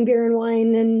buying beer and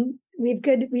wine. And we have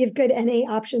good NA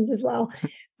options as well.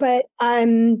 But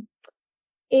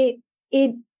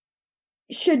it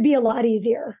should be a lot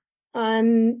easier.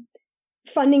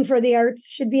 Funding for the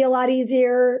arts should be a lot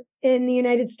easier in the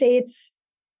United States.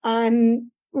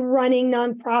 Running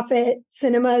nonprofit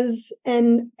cinemas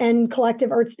and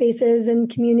collective art spaces and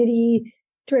community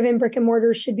driven brick and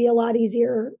mortar should be a lot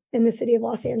easier in the city of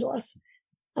Los Angeles.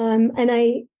 And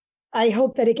I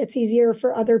hope that it gets easier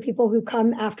for other people who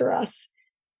come after us,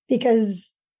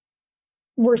 because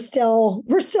we're still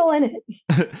in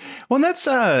it. Well, that's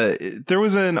there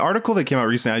was an article that came out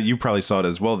recently. You probably saw it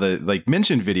as well, that like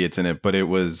mentioned Vidiots in it, but it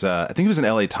was I think it was an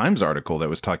LA Times article that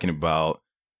was talking about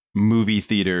movie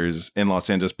theaters in Los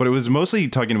Angeles, but it was mostly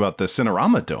talking about the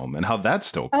Cinerama Dome and how that's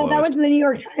still closed. Oh, that was the New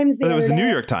York Times. That was the New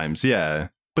York Times, yeah.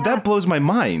 But that blows my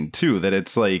mind too, that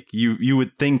it's like you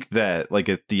would think that like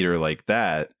a theater like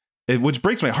that, which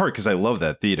breaks my heart because I love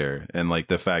that theater, and like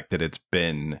the fact that it's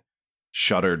been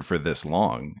shuttered for this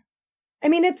long. I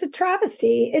mean, it's a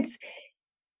travesty.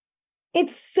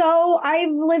 It's so,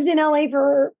 I've lived in LA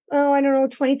for, I don't know,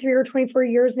 23 or 24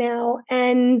 years now,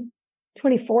 and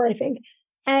 24, I think.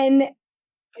 And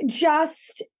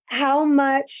just how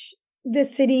much the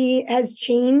city has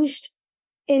changed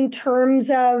in terms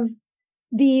of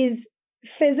these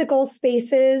physical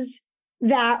spaces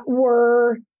that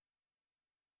were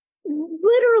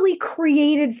literally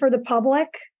created for the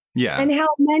public. Yeah. And how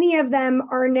many of them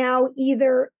are now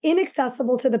either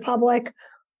inaccessible to the public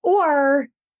or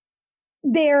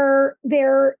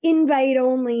they're invite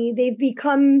only. They've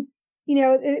become,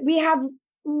 we have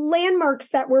landmarks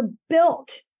that were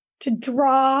built to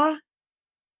draw,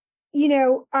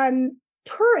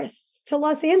 tourists to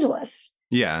Los Angeles.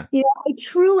 Yeah. I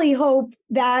truly hope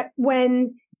that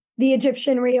when the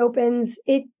Egyptian reopens,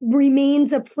 it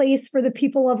remains a place for the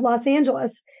people of Los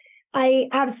Angeles. I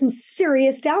have some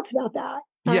serious doubts about that.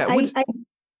 Yeah,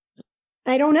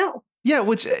 I don't know. Yeah,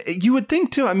 which you would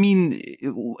think too. I mean,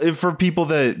 for people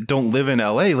that don't live in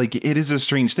LA, like it is a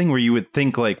strange thing where you would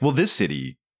think like, well, this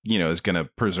city, is going to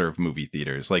preserve movie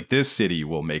theaters. Like this city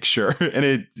will make sure. And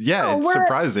it's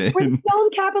surprising. We're the film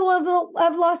capital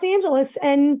of Los Angeles,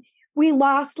 and we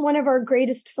lost one of our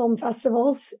greatest film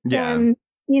festivals. Yeah.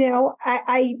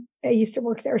 I used to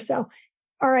work there, so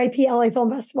RIP LA Film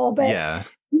Festival. But yeah.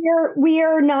 We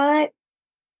are not.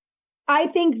 I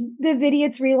think the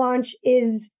Vidiots relaunch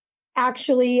is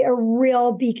actually a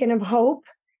real beacon of hope.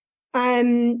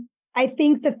 I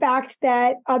think the fact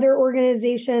that other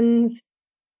organizations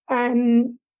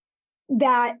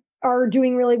that are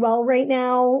doing really well right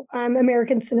now,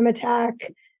 American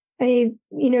Cinematheque,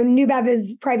 New Bev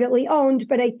is privately owned,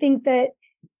 but I think that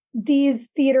these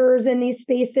theaters and these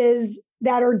spaces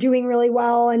that are doing really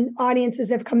well and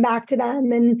audiences have come back to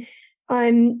them, and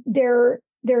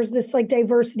there's this like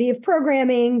diversity of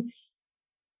programming.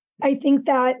 I think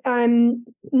that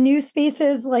new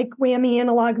spaces like Whammy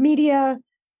Analog Media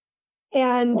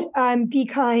and Be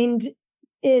Kind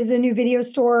is a new video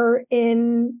store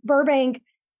in Burbank,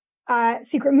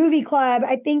 Secret Movie Club.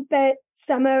 I think that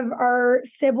some of our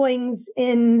siblings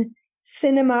in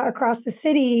cinema across the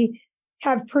city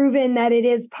have proven that it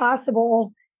is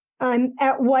possible.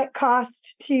 At what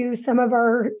cost to some of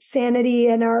our sanity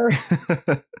and our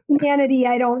humanity,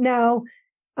 I don't know.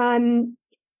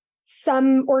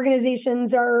 Some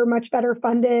organizations are much better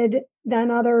funded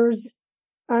than others.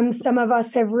 Some of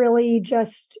us have really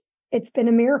it's been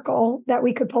a miracle that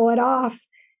we could pull it off.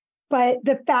 But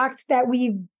the fact that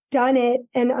we've done it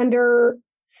and under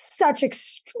such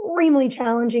extremely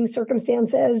challenging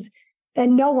circumstances that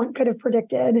no one could have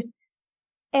predicted,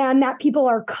 and that people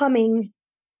are coming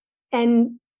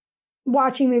and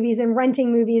watching movies and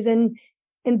renting movies and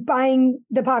buying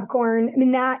the popcorn. I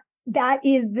mean, that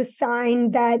is the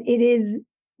sign that it is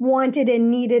wanted and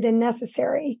needed and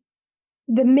necessary.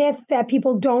 The myth that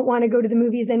people don't want to go to the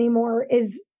movies anymore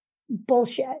is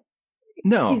bullshit.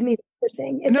 No. Excuse me for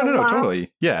saying. No,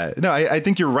 totally. Yeah. No, I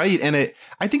think you're right. And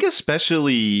I think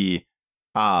especially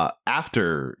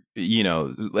after,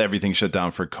 everything shut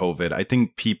down for COVID, I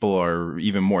think people are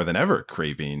even more than ever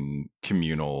craving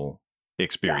communal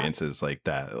experiences like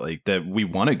that we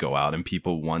want to go out and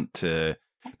people want to,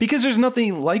 because there's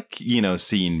nothing like,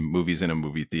 seeing movies in a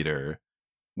movie theater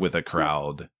with a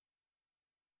crowd.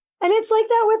 And it's like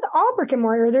that with all brick and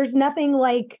mortar. There's nothing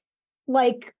like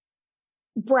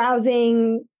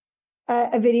browsing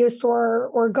a video store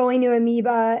or going to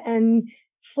Amoeba and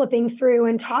flipping through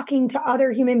and talking to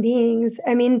other human beings.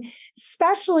 I mean,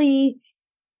 especially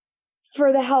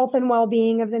for the health and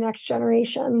well-being of the next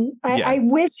generation. I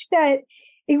wish that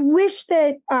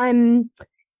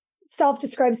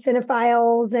self-described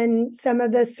cinephiles and some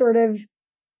of the sort of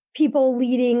people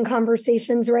leading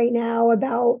conversations right now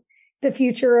about the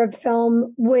future of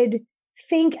film would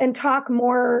think and talk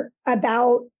more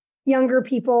about younger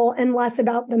people and less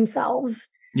about themselves.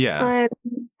 Yeah.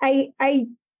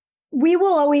 We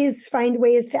will always find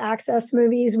ways to access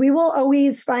movies. We will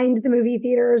always find the movie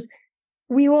theaters.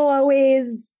 We will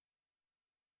always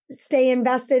stay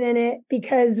invested in it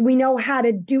because we know how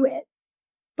to do it.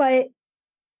 But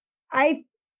I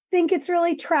think it's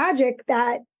really tragic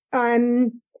that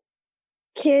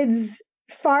kids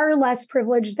far less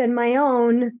privileged than my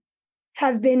own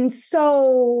have been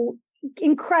so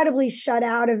incredibly shut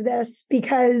out of this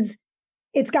because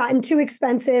it's gotten too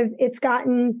expensive. It's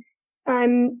gotten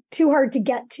too hard to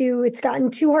get to. It's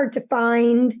gotten too hard to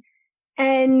find.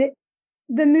 And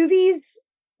the movies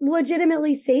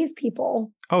legitimately save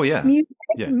people. Oh, yeah. Music,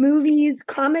 movies,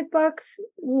 comic books,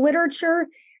 literature.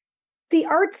 The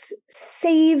arts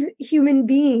save human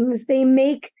beings. They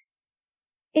make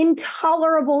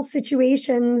intolerable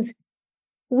situations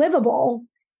livable.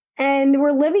 And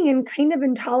we're living in kind of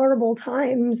intolerable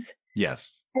times.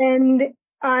 Yes. And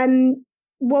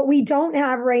what we don't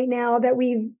have right now that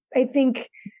I think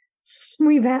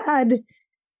we've had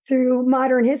through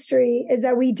modern history is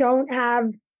that we don't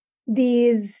have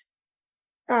these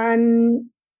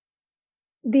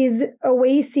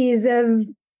oases of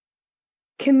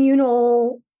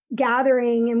communal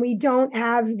gathering, and we don't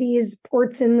have these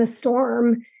ports in the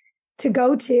storm to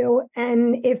go to.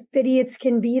 And if Vidiots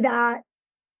can be that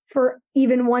for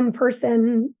even one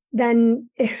person, then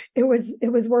it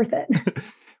was worth it.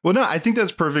 Well, no, I think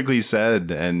that's perfectly said.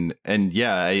 And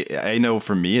yeah, I know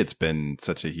for me, it's been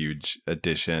such a huge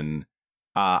addition.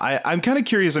 I'm kind of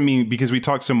curious. I mean, because we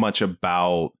talk so much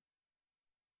about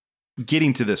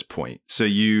getting to this point. So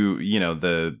you know,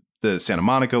 the Santa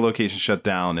Monica location shut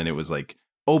down and it was like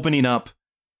opening up.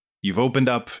 You've opened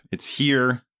up. It's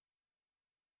here.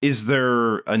 Is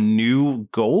there a new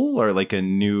goal or like a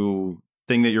new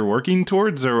thing that you're working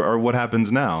towards, or what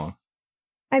happens now?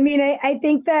 I mean, I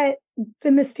think that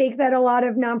the mistake that a lot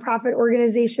of nonprofit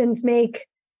organizations make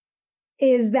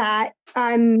is that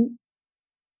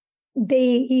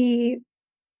they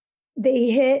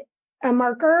hit a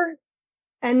marker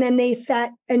and then they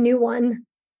set a new one.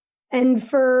 And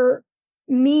for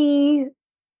me,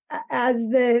 as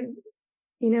the,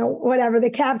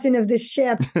 the captain of this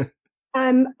ship,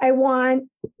 I want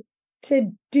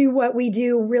to do what we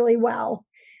do really well.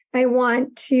 I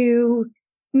want to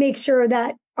make sure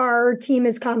that our team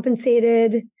is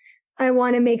compensated. I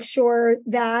want to make sure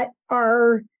that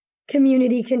our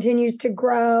community continues to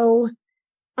grow.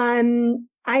 I'm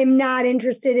not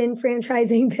interested in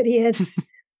franchising Vidiots.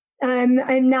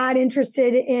 I'm not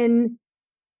interested in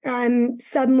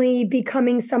suddenly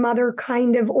becoming some other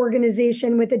kind of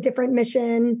organization with a different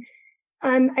mission.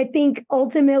 I think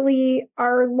ultimately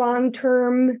our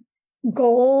long-term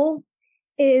goal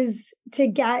is to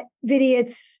get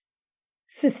Vidiots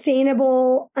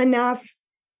sustainable enough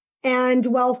and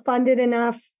well-funded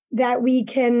enough that we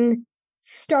can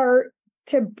start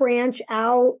to branch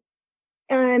out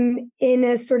in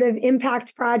a sort of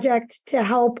impact project to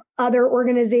help other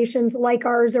organizations like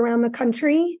ours around the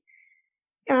country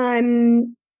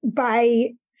by,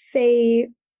 say,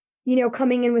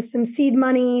 coming in with some seed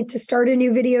money to start a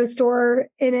new video store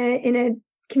in a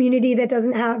community that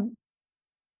doesn't have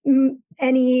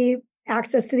any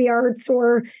access to the arts,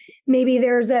 or maybe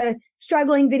there's a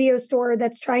struggling video store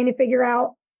that's trying to figure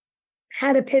out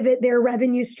how to pivot their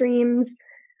revenue streams,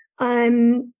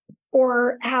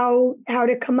 or how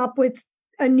to come up with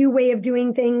a new way of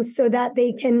doing things so that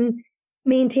they can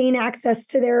maintain access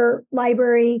to their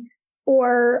library.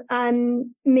 Or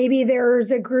maybe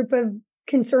there's a group of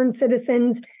concerned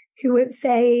citizens who would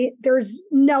say there's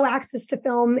no access to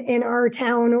film in our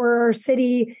town or our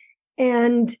city,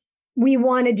 and we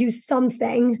want to do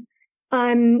something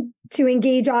to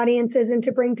engage audiences and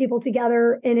to bring people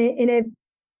together in a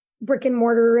brick and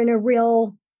mortar, in a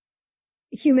real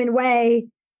human way.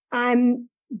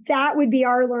 That would be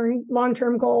our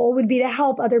long-term goal, would be to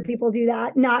help other people do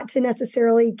that, not to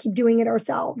necessarily keep doing it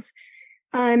ourselves.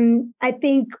 I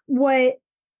think what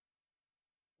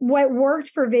worked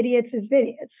for Vidiots is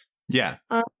Vidiots. Yeah.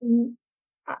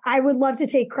 I would love to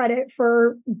take credit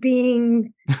for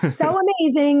being so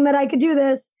amazing that I could do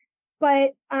this,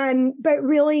 but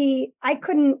really I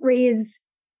couldn't raise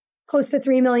close to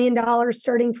 $3 million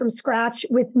starting from scratch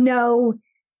with no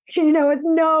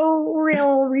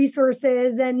real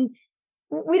resources. And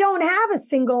we don't have a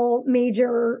single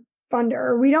major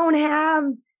funder. We don't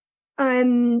have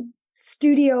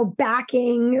studio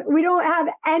backing. We don't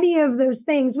have any of those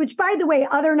things, which, by the way,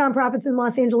 other nonprofits in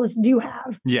Los Angeles do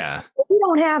have. Yeah. We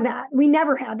don't have that. We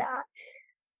never had that.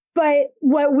 But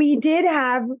what we did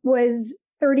have was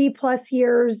 30 plus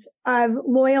years of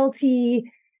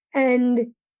loyalty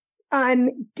and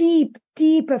deep,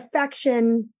 deep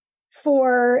affection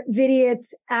for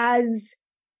Vidiots as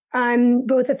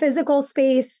both a physical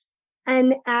space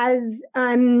and as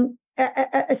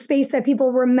a space that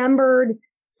people remembered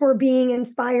for being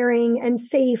inspiring and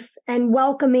safe and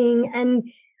welcoming. And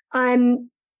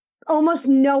almost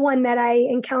no one that I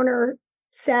encounter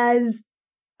says,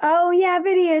 oh yeah,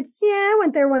 Vidiots, yeah, I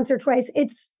went there once or twice.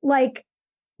 It's like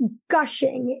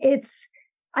gushing.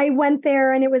 I went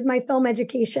there and it was my film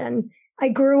education. I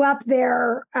grew up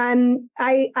there.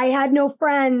 I had no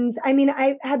friends. I mean,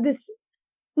 I had this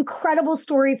incredible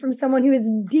story from someone who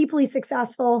is deeply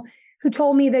successful, who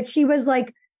told me that she was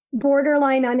like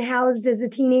borderline unhoused as a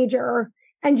teenager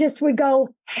and just would go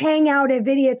hang out at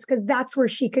Vidiots because that's where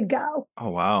she could go.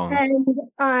 Oh, wow.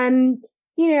 And,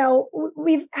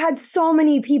 we've had so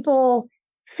many people,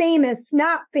 famous,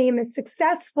 not famous,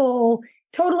 successful,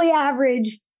 totally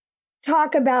average,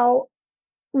 talk about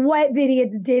what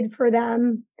Vidiots did for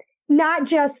them, not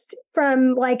just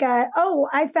from like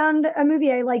I found a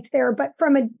movie I liked there, but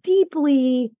from a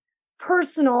deeply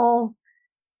personal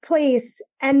place.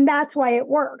 And that's why it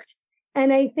worked.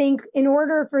 And I think in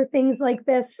order for things like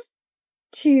this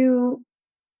to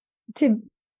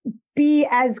be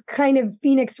as kind of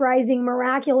Phoenix Rising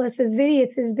miraculous as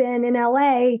Vidiots has been in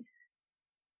LA,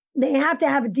 they have to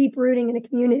have a deep rooting in a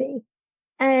community.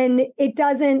 And it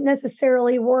doesn't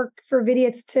necessarily work for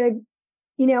Vidiots to,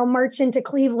 march into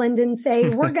Cleveland and say,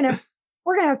 we're going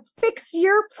to fix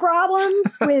your problem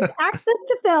with access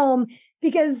to film,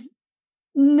 because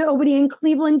nobody in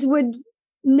Cleveland would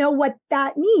know what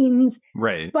that means.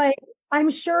 Right. But I'm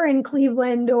sure in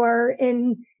Cleveland or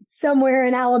in somewhere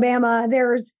in Alabama,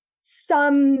 there's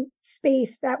some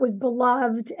space that was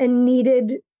beloved and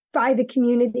needed by the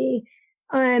community.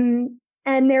 And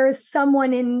there's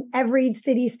someone in every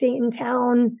city, state, and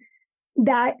town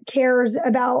that cares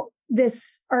about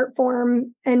this art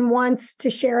form and wants to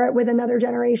share it with another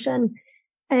generation.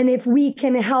 And if we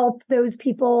can help those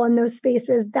people in those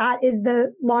spaces, that is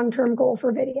the long-term goal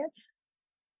for Vidiots.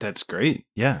 That's great.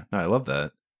 Yeah, no, I love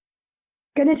that.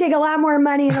 Going to take a lot more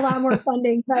money and a lot more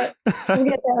funding, but we'll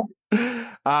get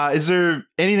there. Is there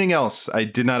anything else I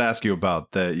did not ask you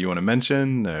about that you want to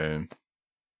mention? Or?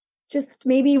 Just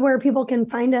maybe where people can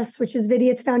find us, which is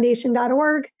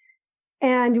vidiotsfoundation.org.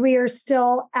 And we are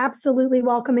still absolutely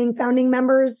welcoming founding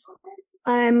members,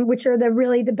 which are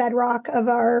the bedrock of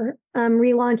our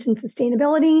relaunch and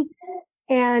sustainability.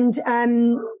 And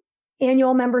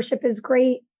annual membership is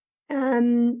great.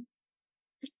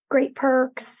 Great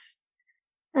perks.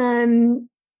 And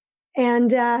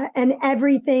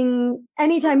everything,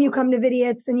 anytime you come to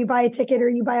Vidiots and you buy a ticket or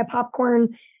you buy a popcorn,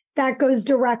 that goes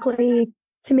directly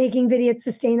to making Vidiots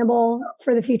sustainable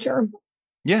for the future.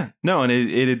 Yeah, no, and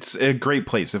it's a great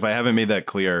place. If I haven't made that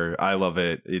clear, I love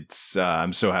it. It's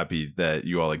I'm so happy that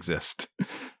you all exist.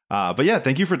 But yeah,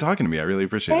 thank you for talking to me. I really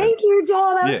appreciate it. Thank you,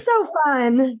 Joel. That was so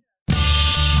fun.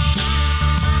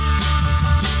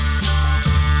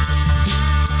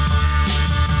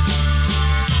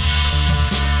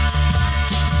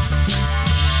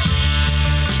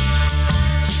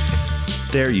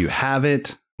 There you have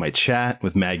it. My chat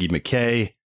with Maggie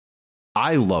Mackay.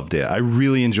 I loved it. I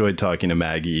really enjoyed talking to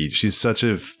Maggie. She's such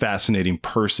a fascinating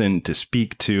person to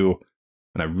speak to.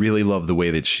 And I really love the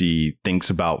way that she thinks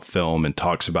about film and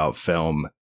talks about film.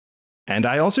 And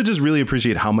I also just really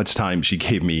appreciate how much time she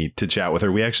gave me to chat with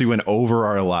her. We actually went over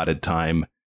our allotted time,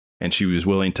 and she was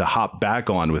willing to hop back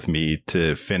on with me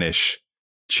to finish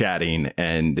chatting.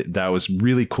 And that was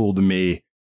really cool to me.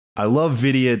 I love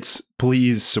Vidiots.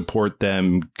 Please support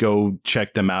them. Go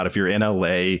check them out. If you're in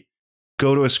LA,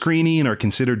 go to a screening or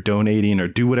consider donating or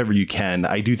do whatever you can.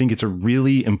 I do think it's a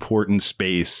really important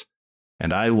space,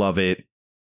 and I love it.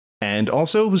 And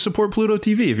also support Pluto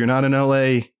TV. If you're not in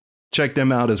LA, check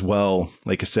them out as well.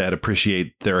 Like I said,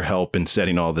 appreciate their help in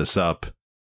setting all this up.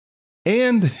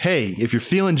 And hey, if you're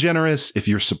feeling generous, if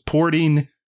you're supporting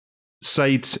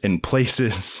sites and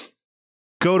places,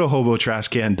 go to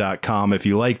hobotrashcan.com. If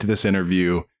you liked this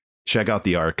interview, check out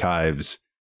the archives,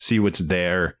 see what's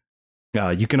there.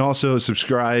 You can also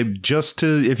subscribe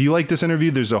if you like this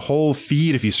interview, there's a whole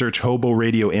feed. If you search Hobo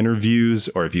Radio interviews,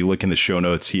 or if you look in the show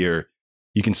notes here,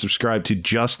 you can subscribe to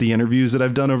just the interviews that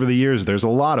I've done over the years. There's a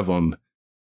lot of them,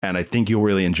 and I think you'll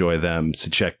really enjoy them. So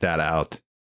check that out.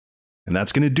 And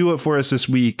that's going to do it for us this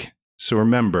week. So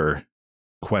remember,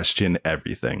 question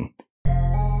everything.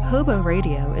 Hobo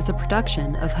Radio is a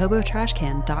production of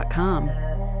hobotrashcan.com.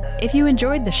 If you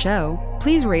enjoyed the show,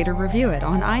 please rate or review it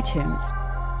on iTunes.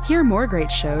 Hear more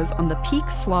great shows on the Peak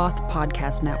Sloth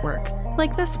Podcast Network,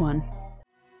 like this one.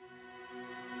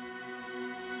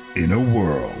 In a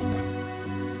world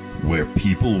where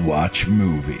people watch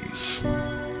movies,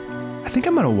 I think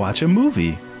I'm going to watch a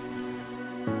movie.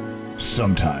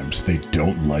 Sometimes they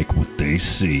don't like what they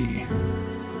see.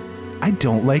 I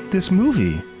don't like this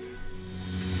movie.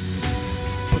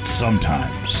 But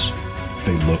sometimes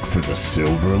they look for the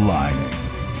silver lining.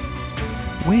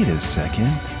 Wait a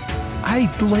second.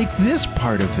 I like this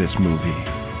part of this movie.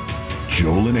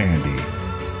 Joel and Andy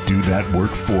do that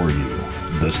work for you.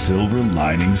 The Silver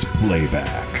Linings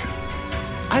Playback.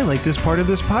 I like this part of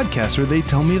this podcast where they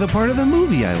tell me the part of the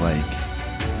movie I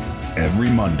like.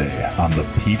 Every Monday on the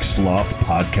Peak Sloth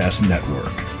Podcast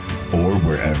Network, or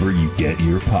wherever you get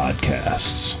your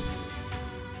podcasts.